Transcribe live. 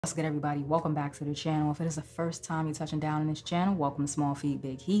What's good, everybody? Welcome back to the channel. If it is the first time you're touching down on this channel, welcome to Small Feet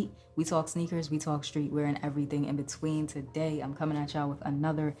Big Heat. We talk sneakers, we talk streetwear, and everything in between. Today I'm coming at y'all with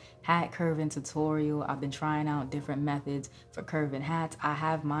another hat curving tutorial. I've been trying out different methods for curving hats. I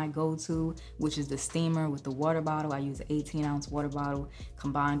have my go-to, which is the steamer with the water bottle. I use an 18-ounce water bottle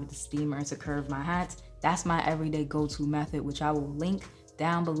combined with the steamer to curve my hats. That's my everyday go-to method, which I will link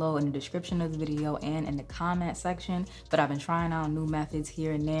down below in the description of the video and in the comment section. But I've been trying out new methods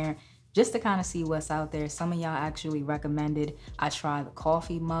here and there just to kind of see what's out there. Some of y'all actually recommended I try the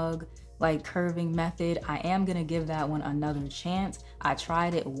coffee mug like curving method. I am gonna give that one another chance. I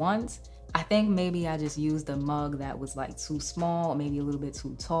tried it once. I think maybe I just used a mug that was like too small, maybe a little bit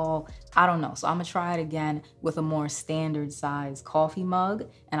too tall. I don't know. So I'm gonna try it again with a more standard size coffee mug,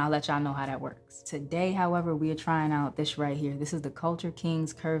 and I'll let y'all know how that works. Today, however, we are trying out this right here. This is the Culture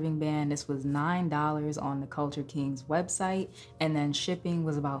Kings curving band. This was $9 on the Culture Kings website, and then shipping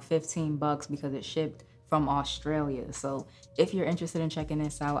was about 15 bucks because it shipped from Australia. So if you're interested in checking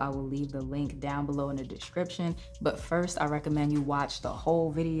this out, I will leave the link down below in the description. But first, I recommend you watch the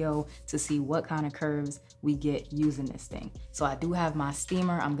whole video to see what kind of curves we get using this thing. So I do have my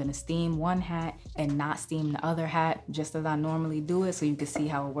steamer. I'm gonna steam one hat and not steam the other hat, just as I normally do it, so you can see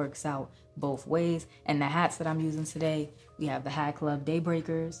how it works out both ways. And the hats that I'm using today, we have the HatClub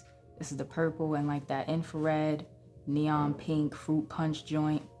Daybreakers. This is the purple and like that infrared, neon pink fruit punch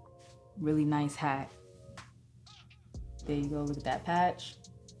joint. Really nice hat. There you go, look at that patch.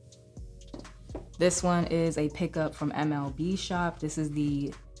 This one is a pickup from MLB Shop. This is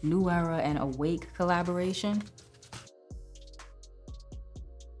the New Era and Awake collaboration.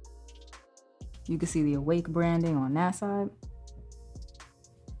 You can see the Awake branding on that side.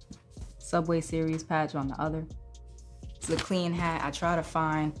 Subway Series patch on the other. It's a clean hat. I try to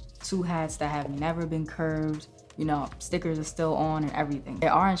find two hats that have never been curved. You know, stickers are still on and everything.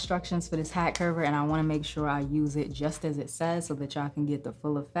 There are instructions for this hat curver, and I want to make sure I use it just as it says so that y'all can get the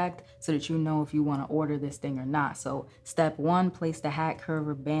full effect, so that you know if you want to order this thing or not. So step 1, place the hat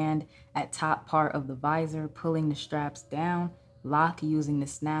curver band at top part of the visor, pulling the straps down. Lock using the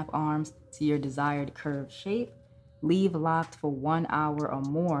snap arms to your desired curve shape. Leave locked for 1 hour or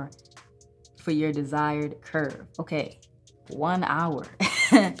more for your desired curve. Okay, 1 hour.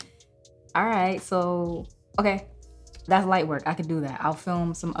 All right, so okay, that's light work. I could do that. I'll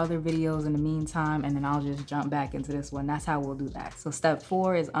film some other videos in the meantime, and then I'll just jump back into this one. That's how we'll do that. So step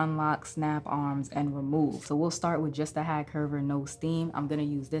 4 is unlock, snap arms, and remove. So we'll start with just the hat curver, no steam. I'm gonna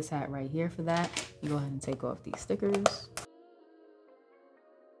use this hat right here for that. Go ahead and take off these stickers.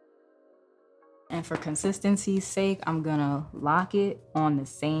 And for consistency's sake, I'm gonna lock it on the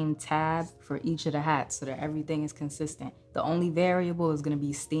same tab for each of the hats so that everything is consistent. The only variable is gonna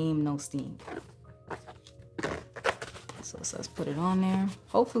be steam, no steam. So let's put it on there.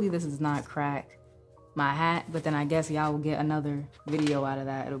 Hopefully this does not crack my hat, but then I guess y'all will get another video out of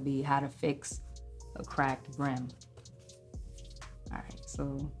that. It'll be how to fix a cracked brim. All right,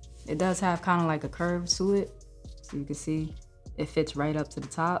 so it does have kind of like a curve to it. So you can see it fits right up to the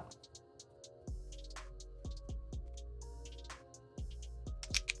top.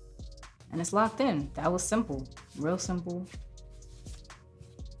 And it's locked in. That was simple, real simple.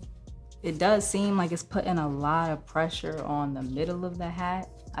 It does seem like it's putting a lot of pressure on the middle of the hat.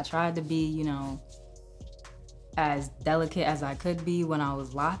 I tried to be, you know, as delicate as I could be when I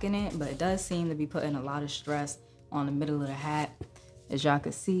was locking it, but it does seem to be putting a lot of stress on the middle of the hat. As y'all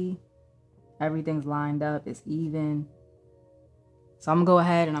can see, everything's lined up, it's even. So I'm gonna go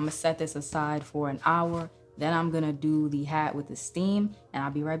ahead and I'm gonna set this aside for an hour. Then I'm gonna do the hat with the steam, and I'll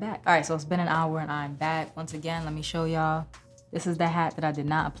be right back. All right, so it's been an hour and I'm back. Once again, let me show y'all. This is the hat that I did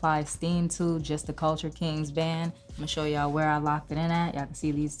not apply steam to, just the Culture Kings band. I'm gonna show y'all where I locked it in at. Y'all can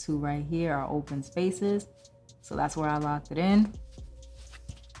see these two right here are open spaces. So that's where I locked it in.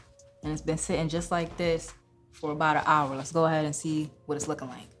 And it's been sitting just like this for about an hour. Let's go ahead and see what it's looking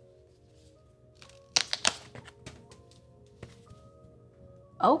like.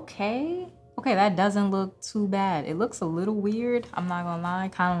 Okay, that doesn't look too bad. It looks a little weird, I'm not gonna lie,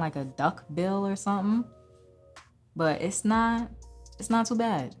 kind of like a duck bill or something. But it's not too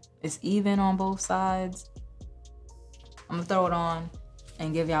bad. It's even on both sides. I'm gonna throw it on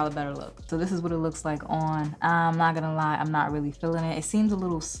and give y'all a better look. So this is what it looks like on. I'm not gonna lie, I'm not really feeling it. It seems a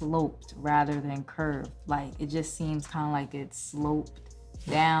little sloped rather than curved. Like it just seems kind of like it's sloped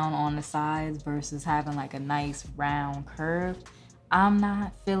down on the sides versus having like a nice round curve. I'm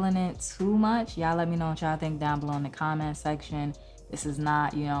not feeling it too much. Y'all let me know what y'all think down below in the comment section. This is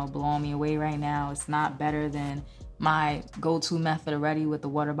not, you know, blowing me away right now. It's not better than my go-to method already with the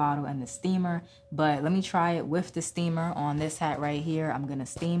water bottle and the steamer, but let me try it with the steamer on this hat right here. I'm gonna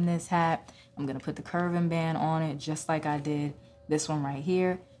steam this hat. I'm gonna put the curving band on it just like I did this one right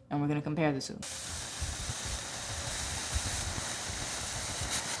here, and we're gonna compare the two.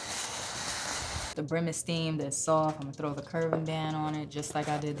 The brim is steamed, it's soft. I'm gonna throw the curving band on it just like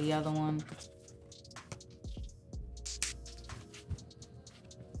I did the other one.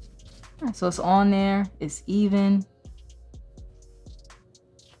 All right, so it's on there, it's even.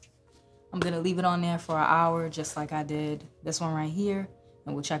 I'm gonna leave it on there for an hour just like I did this one right here,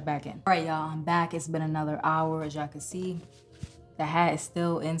 and we'll check back in. All right, y'all, I'm back. It's been another hour. As y'all can see, the hat is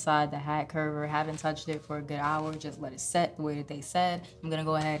still inside the hat curver. Haven't touched it for a good hour. Just let it set the way that they said. I'm gonna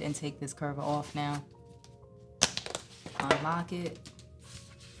go ahead and take this curver off now. Unlock it.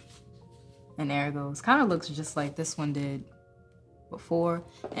 And there it goes. Kind of looks just like this one did before.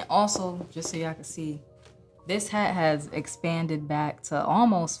 And also, just so y'all can see, this hat has expanded back to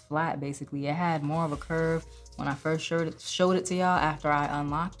almost flat, basically. It had more of a curve when I first showed it to y'all after I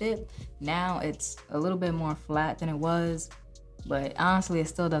unlocked it. Now it's a little bit more flat than it was, but honestly, it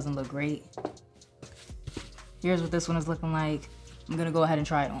still doesn't look great. Here's what this one is looking like. I'm gonna go ahead and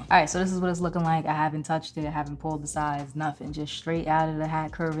try it on. All right, so this is what it's looking like. I haven't touched it, I haven't pulled the sides, nothing. Just straight out of the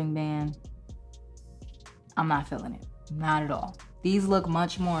hat curving band. I'm not feeling it, not at all. These look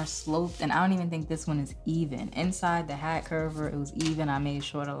much more sloped, and I don't even think this one is even. Inside the hat curver, it was even. I made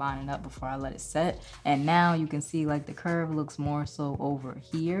sure to line it up before I let it set. And now you can see like the curve looks more so over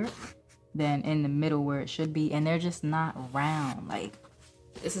here than in the middle where it should be. And they're just not round. Like,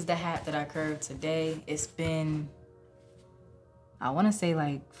 this is the hat that I curved today. It's been, I wanna say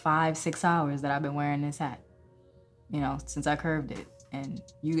like 5-6 hours that I've been wearing this hat, you know, since I curved it. And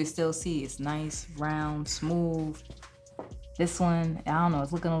you can still see it's nice, round, smooth. This one, I don't know,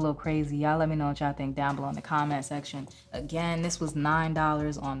 it's looking a little crazy. Y'all let me know what y'all think down below in the comment section. Again, this was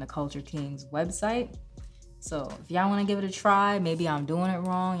 $9 on the Culture Kings website. So if y'all wanna give it a try, maybe I'm doing it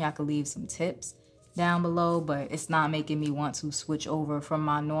wrong, y'all can leave some tips down below, but it's not making me want to switch over from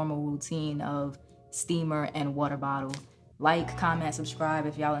my normal routine of steamer and water bottle. Like, comment, subscribe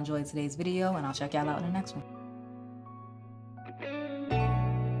if y'all enjoyed today's video, and I'll check y'all out in the next one.